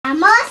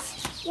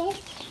Yes.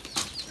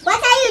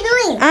 What are you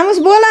doing? आमुस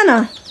बोला न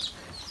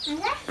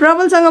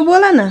प्रबलसँग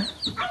बोला न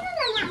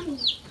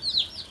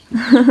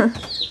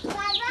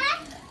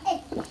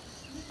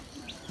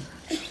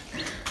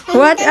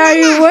What are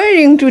you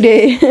wearing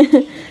today?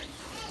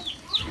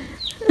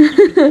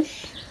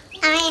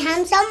 Am I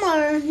handsome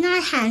or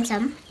not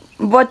handsome?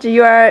 But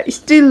you are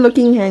still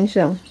looking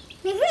handsome.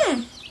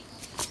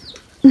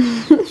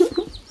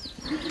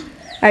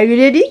 Are you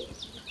ready?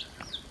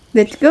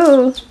 Let's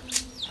go.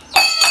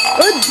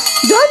 Oh,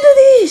 don't do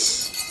this.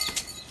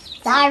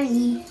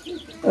 Sorry.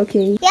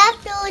 Okay. You have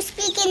to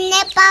speak in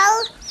Nepal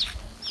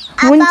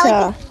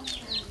Huncha.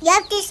 You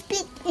have to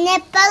speak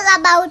Nepal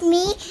about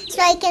me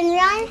so I can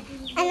run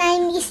and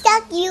I'm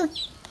stuck.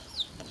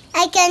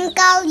 I can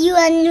call you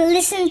and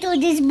listen to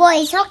this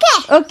voice, okay?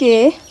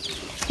 Okay.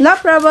 ल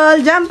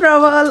प्रबल जाम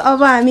प्रबल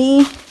अब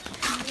हामी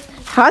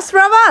हस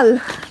प्रबल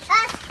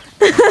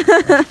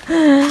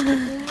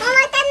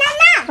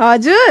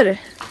हजुर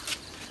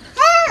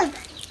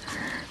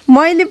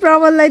मैले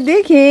प्रबललाई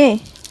देखेँ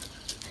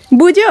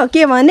बुझ्यो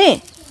के भने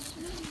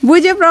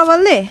बुझ्यो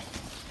प्रबलले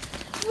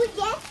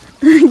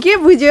के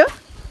बुझ्यो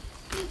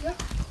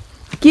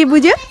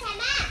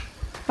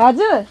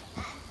हजुर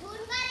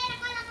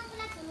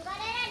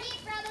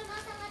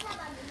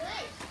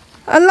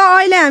ल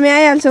अहिले हामी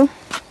आइहाल्छौँ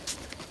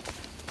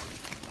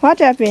What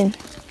happened?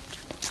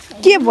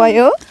 के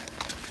भयो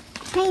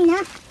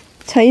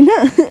छैन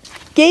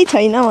केही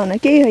छैन भन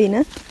केही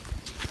होइन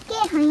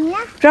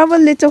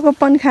प्रबलले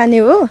चोकोपन खाने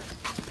हो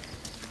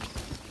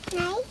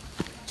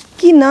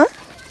किन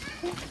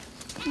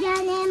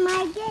जाने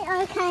मार्केट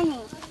और खाने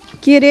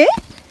के रे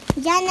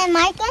जाने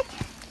मार्केट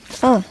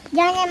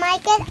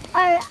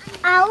और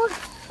आओ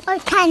और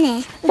खाने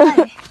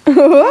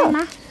हो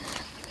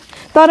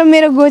तर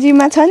मेरो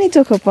गोजीमा छ नि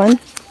चोकोपन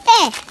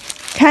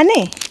खाने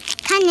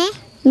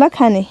ल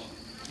खाने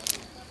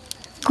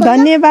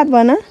धन्यवाद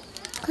भन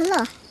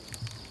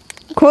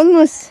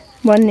खोल्नुस्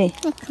भन्ने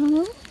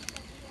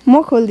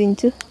म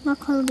खोल्दिन्छु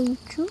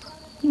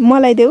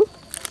मलाई देऊ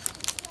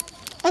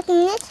एक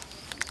मिनट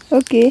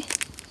ओके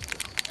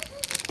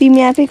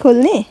तिमी आफै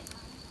खोल्ने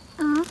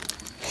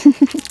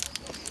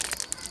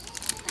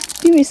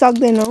तिमी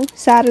सक्दैनौ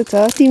साह्रो छ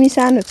तिमी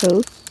सानो छौ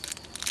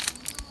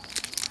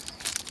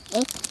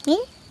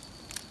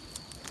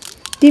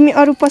तिमी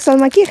अरू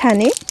पसलमा के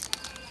खाने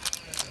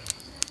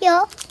यो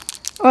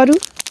अरू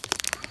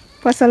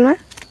पसलमा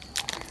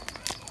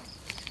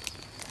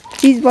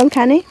चीज बल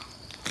खाने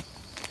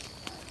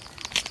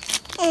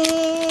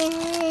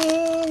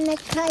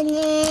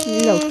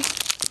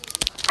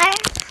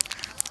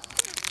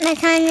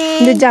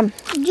खाने जाम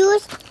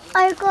जुस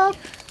अर्को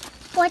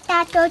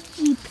पोटाटो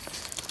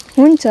चिप्स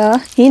हुन्छ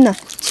हिँड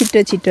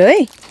छिटो छिटो है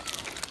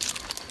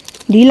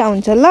ढिला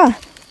हुन्छ ल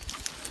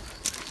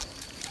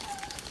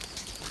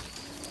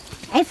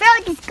I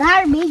found this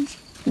garbage.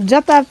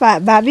 जता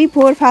भाबी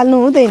फोहोर फाल्नु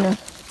हुँदैन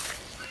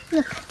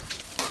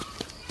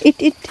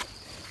it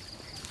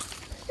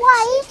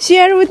Why?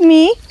 Share with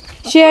me.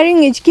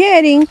 Sharing is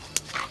caring.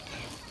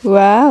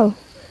 Wow.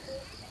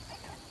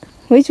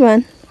 Which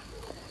one?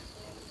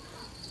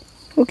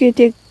 Okay,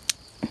 take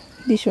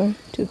this one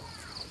too.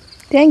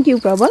 Thank you,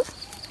 Prabal.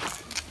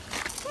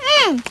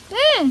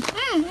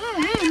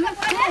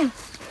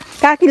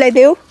 काकीलाई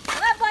देऊ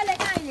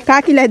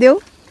काकीलाई देऊ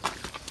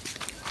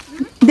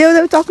देऊ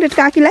देऊ चकलेट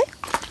काकीलाई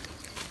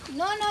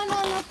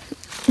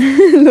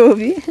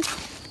लोभी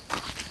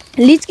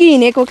लिचकी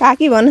हिँडेको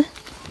काकी भन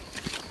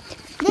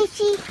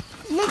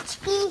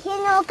लिचकी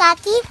हिँड्नु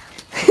काकी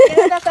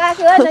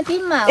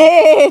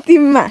ए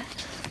तिममा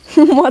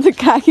म त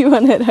काकी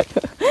भनेर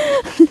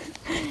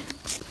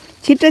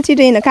छिटो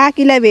छिटो हिँड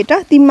काकीलाई भेट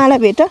तिम्मालाई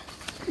भेट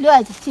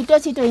छिटो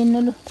छिटो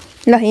हिँड्नु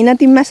ल हिँड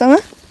तिम्मासँग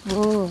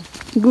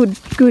गुड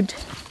गुड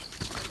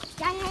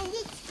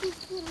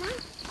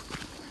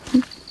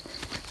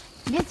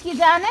लिचकी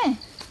जाने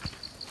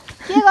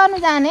के गर्नु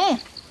जाने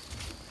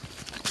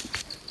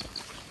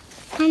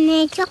खाने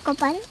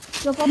चोकोपन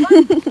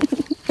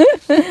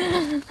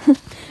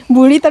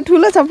बुढी त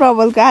ठुलो छ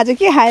प्रबलको आज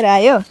के खाएर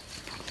आयो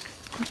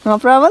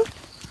प्रबल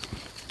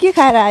के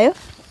खाएर आयो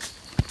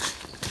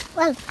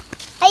Well,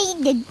 I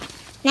did.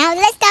 Now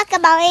let's talk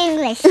about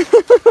English.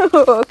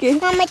 Okay.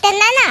 Mama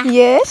Tanana,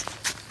 Yes.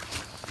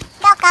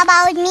 talk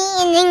about me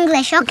in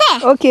English, okay?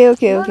 Okay.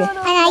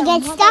 And I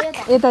get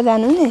stuck. यता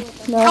जानु नि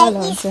ल ल I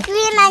हुन्छ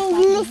scream and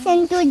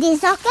listen to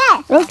this, okay?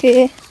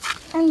 Okay.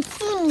 And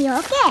see me,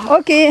 okay?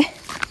 Okay.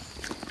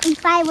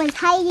 If I was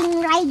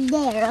hiding right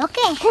there,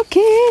 okay?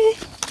 Okay.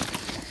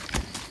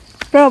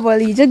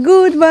 Prabal is a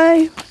good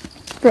boy.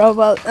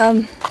 Prabal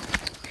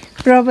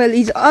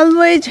is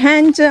always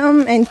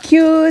handsome and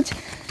cute.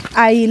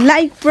 I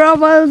like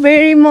Prabal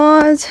very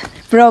much.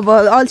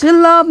 Prabal also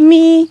love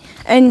me,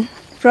 and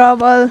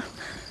Prabal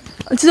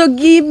also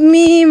give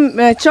me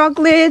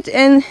chocolate.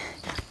 And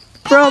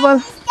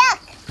Prabal, Stuck.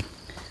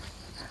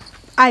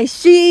 I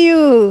see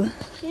you.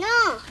 No.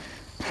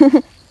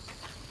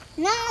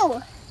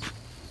 No.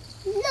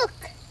 Look.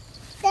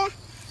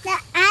 The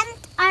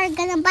ants are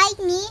gonna bite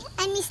me.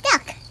 I'm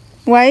stuck.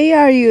 Why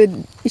are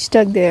you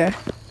stuck there?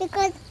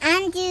 because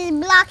ant is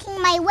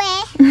blocking my way.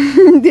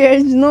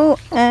 There's no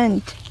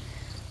ant.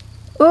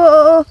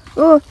 Oh,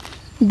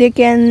 they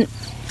can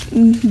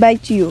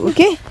bite you,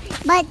 okay?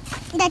 But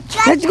the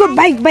church Let's go,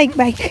 bike.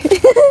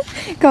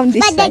 Come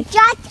this But side. the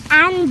church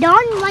ant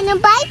don't wanna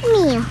bite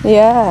me.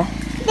 Yeah.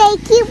 They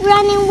keep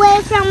running away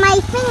from my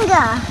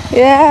finger.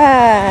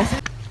 Yeah.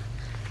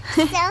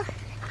 So,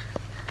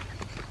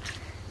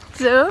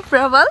 So,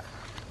 Prabal,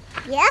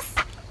 yes.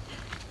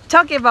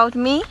 talk about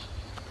me.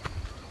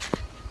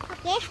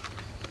 Okay.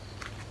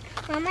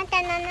 Mama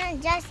Tanana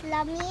just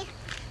love me.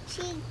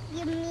 She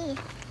give me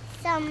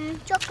some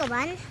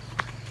chocoban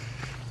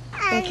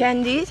And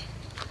candies.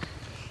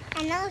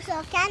 and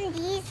also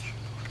candies.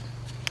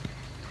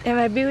 Am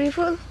I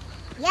beautiful?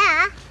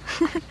 Yeah.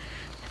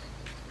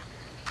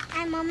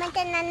 And Mama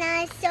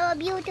Tanana is so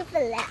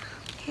beautiful.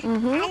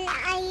 Mm-hmm. And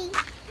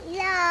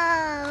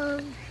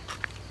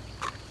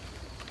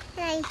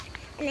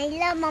I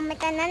love Mama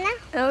Tanana.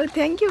 Oh,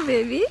 thank you,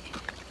 baby.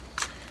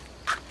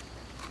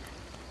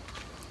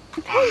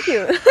 Thank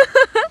you.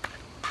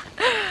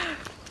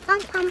 Pum.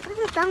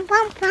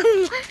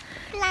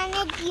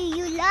 Planet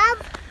you love?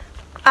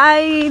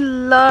 I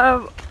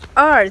love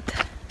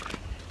Earth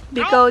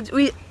because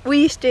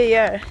we stay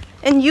here.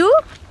 And you?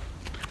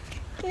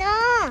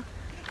 No.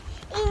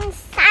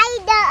 Inside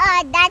the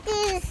earth that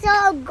is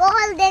so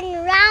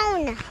golden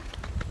round.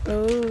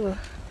 Oh.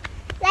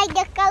 Like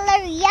the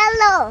color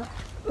yellow.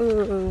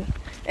 Oh.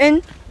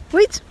 And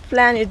which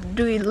planet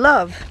do you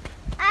love?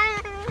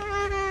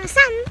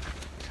 Sun.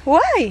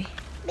 Why?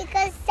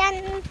 Because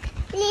sun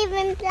live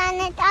in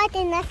planet Earth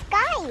in the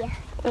sky.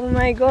 Oh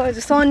my God,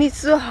 the sun is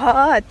so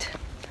hot.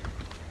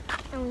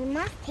 And we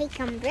must take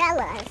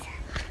umbrellas.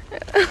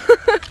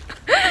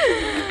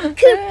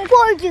 Keep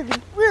forging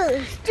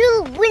wheels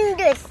through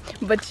windows.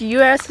 But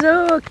you are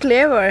so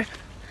clever.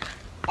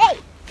 Hey!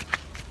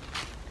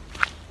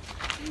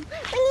 We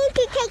need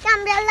to take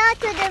umbrella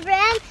to the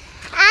rain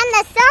and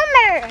the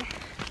summer.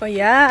 Oh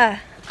yeah.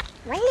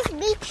 When it's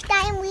beach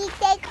time, we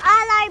take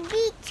all our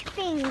beach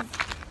things.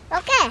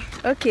 Okay?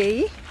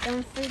 Okay.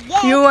 Don't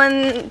forget. You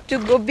want to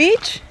go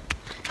beach?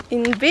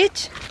 In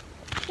beach?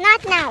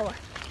 Not now.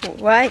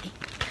 Why?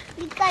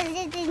 Because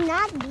it is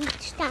not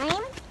beach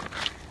time.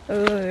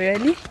 Oh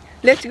really?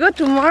 Let's go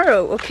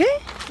tomorrow, okay?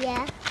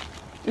 Yeah.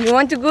 You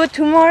want to go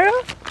tomorrow?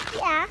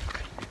 Yeah.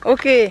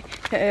 Okay.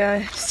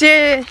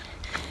 Say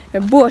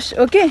bush,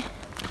 okay?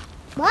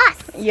 Boss.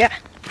 Yeah.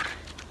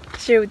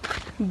 Say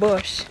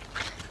bush.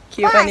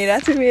 के Bus.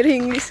 भनिरहेको छु मेरो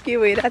English के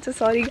भइरहेको छ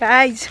सरी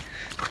guys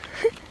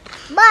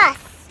Boss.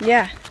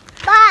 या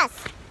Boss.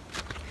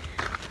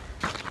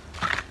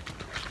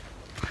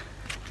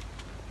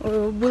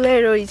 Oh,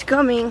 bolero is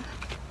coming.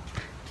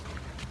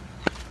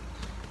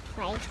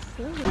 My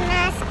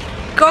mask.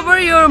 Cover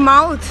your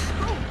mouth.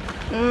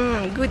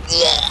 Good.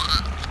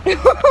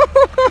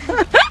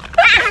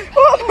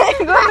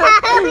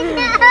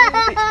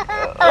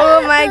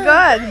 Oh my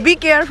god. Be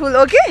careful,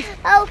 okay?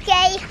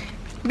 Okay.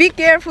 Be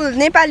careful.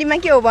 नेपालीमा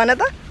के हो भन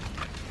त?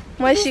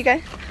 म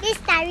सिकाए. This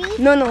Tari.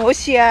 No,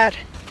 होशियार.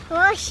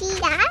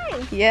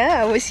 Hoshiyar.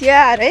 Yeah,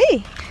 होशियार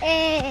है.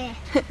 Eh.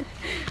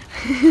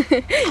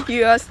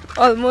 You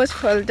almost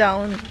fell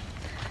down.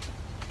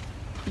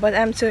 But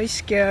I'm so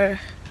scared.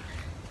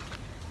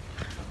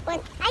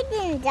 But I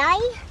didn't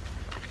die.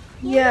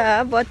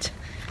 Yeah, but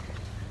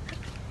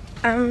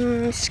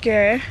I'm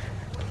scared.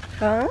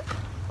 Huh?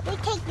 We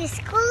take the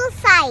school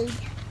side.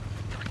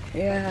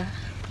 Yeah.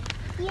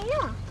 You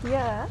know.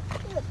 Yeah.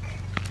 Look.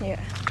 Yeah.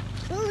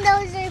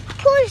 Bulldozer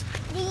pushed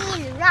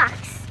these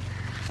rocks.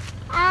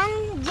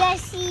 And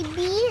Jesse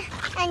B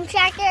and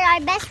Tractor are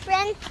best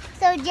friends.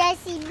 So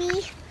Jesse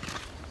B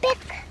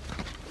picked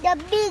the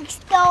big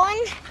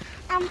stone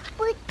and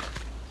put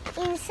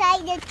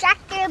inside the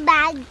tractor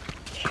bag.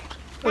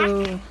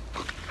 Oh,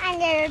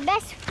 And they're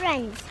best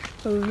friends.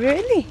 oh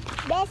really?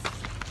 Best.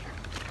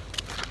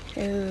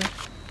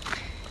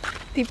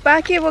 तिप्पा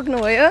के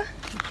बोक्नुभयो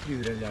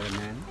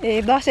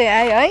ए दसैँ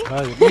आयो है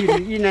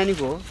यी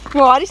नानीको हो म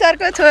हरि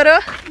सरको छोरो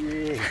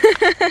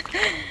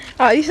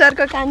हरि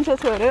सरको कान्छो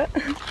छोरो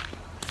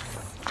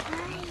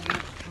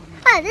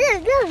Oh,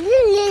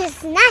 this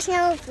is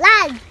national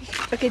flag.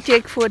 Okay,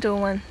 take photo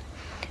one.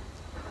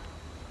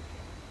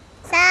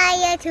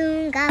 Saya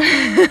Tunga.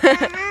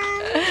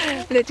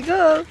 Let's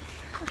go.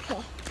 Okay.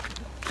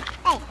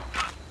 Hey.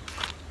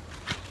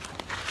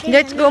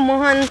 Let's go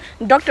Mohan,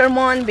 Dr.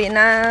 Mohan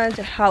Bena's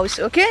house,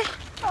 okay?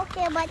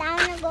 Okay, but I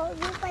wanna go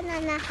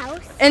Rupanana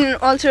house. And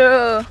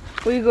also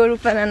we go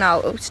Rupanana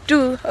house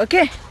too,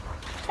 okay?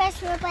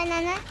 First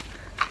Rupanana,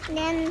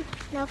 then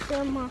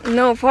Dr. Mo.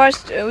 No,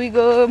 first we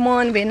go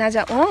Mohan Bena's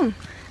home,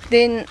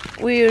 then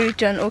we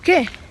return,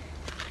 okay?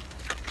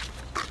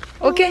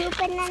 Okay.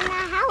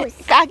 Rupanana house.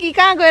 काकी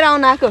कहाँ गएर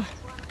आउनु आएको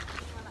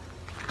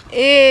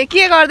ए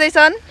के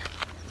गर्दैछन्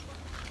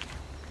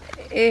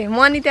ए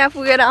म नि त्यहाँ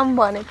पुगेर आऊँ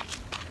भने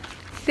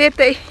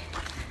त्यतै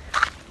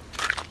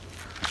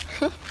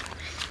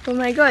Oh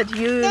my god,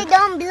 you They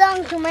don't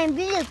belong to my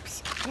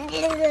boobs. So,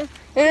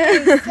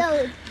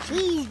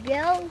 jeez,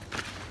 bro.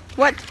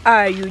 What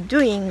are you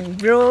doing,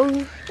 bro?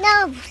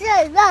 No,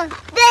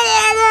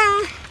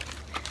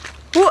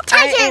 Who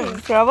I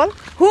am, Trouble?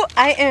 Who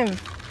I am?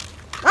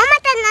 Mama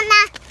Tanana.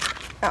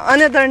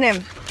 Another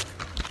name.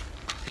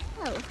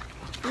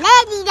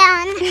 Lady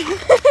Dawn.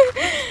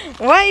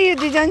 Why you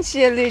didn't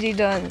say Lady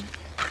Dawn?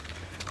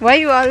 Why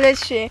you always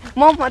say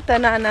Mama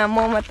Tanana,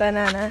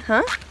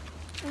 huh?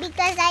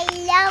 Because I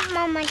love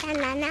Mama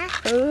Tanana.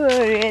 Oh,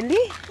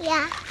 really?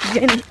 Yeah.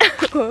 Then,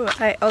 oh,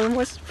 I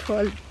almost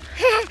fall.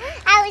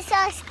 I was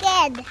so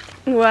scared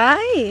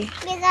Why?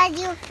 because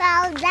you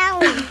fell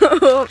down.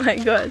 Oh my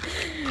God.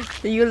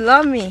 You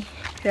love me,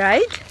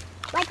 right?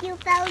 But you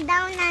fell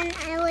down and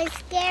I was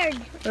scared.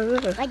 Oh,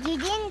 But you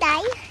didn't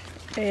die.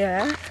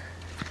 yeah.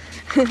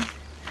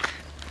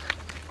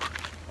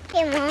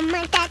 Hey,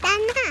 Mama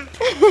Tanana.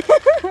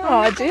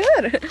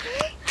 हजुर.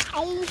 I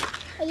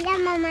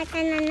love Mama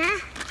Tanana.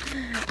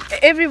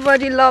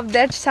 Everybody love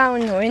that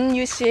sound when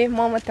you say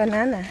Mama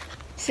Tanana.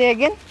 Say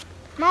again.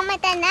 Mama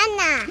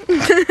Tanana.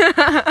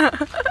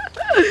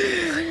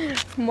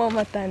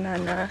 Mama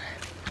Tanana.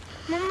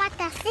 Mama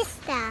ta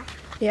sister.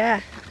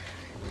 Yeah.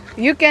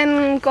 You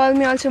can call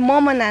me also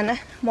Mama Nana.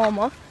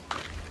 Mama.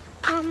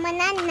 Mama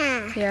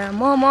Nana. Yeah,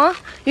 Mama.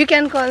 You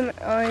can call me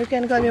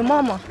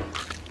Mama.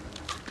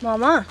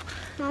 Mama.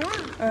 Mama.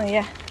 Oh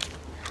yeah.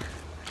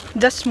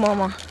 Just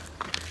Mama.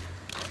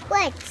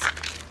 What?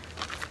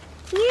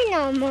 You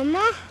know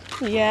Mama.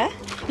 Yeah.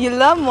 You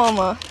love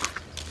Mama.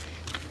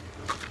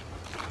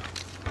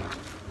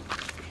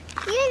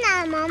 You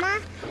know Mama.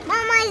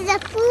 Mama is a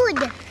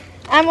food.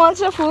 I'm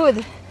also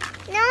food.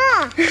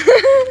 No.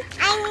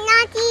 I'm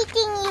not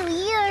eating you.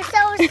 You're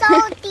so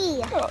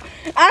salty.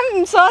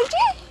 I'm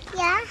salty?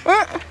 Yeah?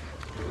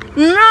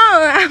 No,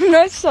 I'm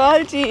not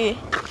salty.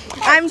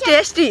 I'm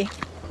tasty.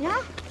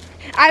 No?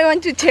 I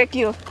want to check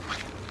you.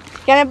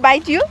 Can I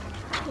bite you?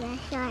 Yeah,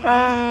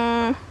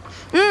 sure.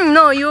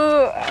 No,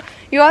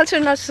 you also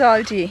not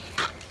salty.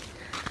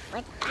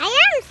 But I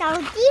am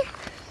salty.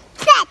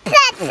 Pet,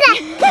 pet,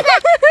 pet.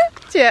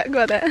 Check,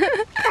 got that.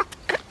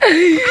 I'm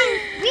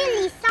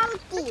really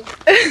salty.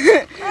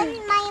 When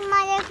my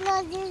mother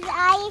closed his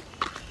eyes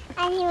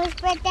and he was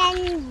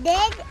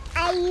pretended,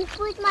 I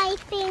put my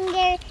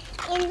finger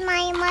in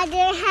my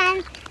mother's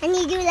hand and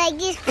he do like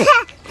this.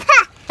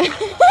 And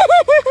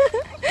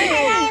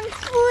I'm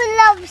full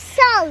of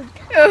salt.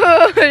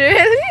 Oh,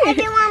 really?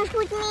 Everyone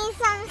put me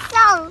some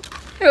salt.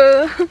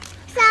 Oh.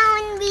 So I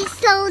won't be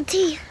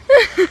salty.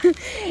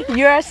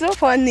 You are so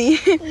funny.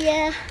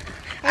 Yeah.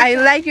 I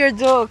like your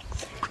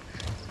jokes.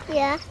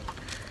 Yeah.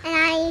 And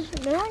I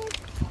don't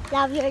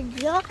love your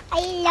joke.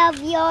 I love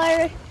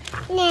your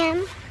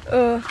name.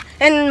 Oh,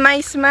 and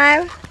my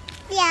smile.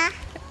 Yeah.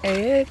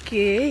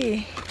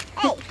 Okay.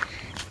 Hey.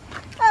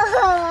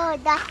 Oh,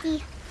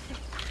 Ducky.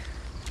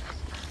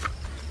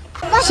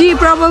 She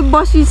probably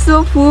bus is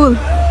so full.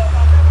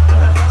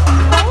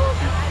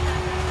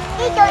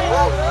 Hey, don't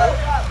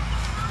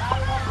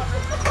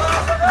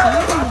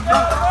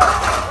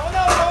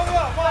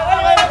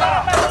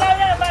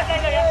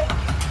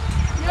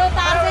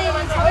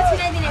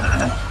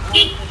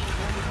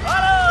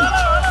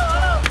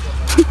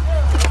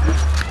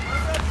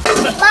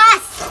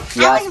Boss, I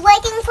was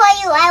waiting for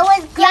you. I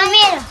was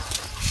crying.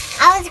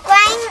 I was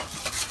crying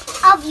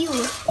of you.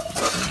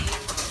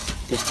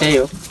 Stay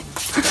yo.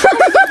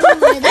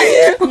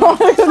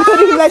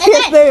 Like,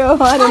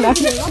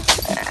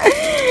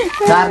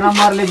 4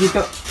 नम्बरले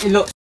जित्यो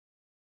इलो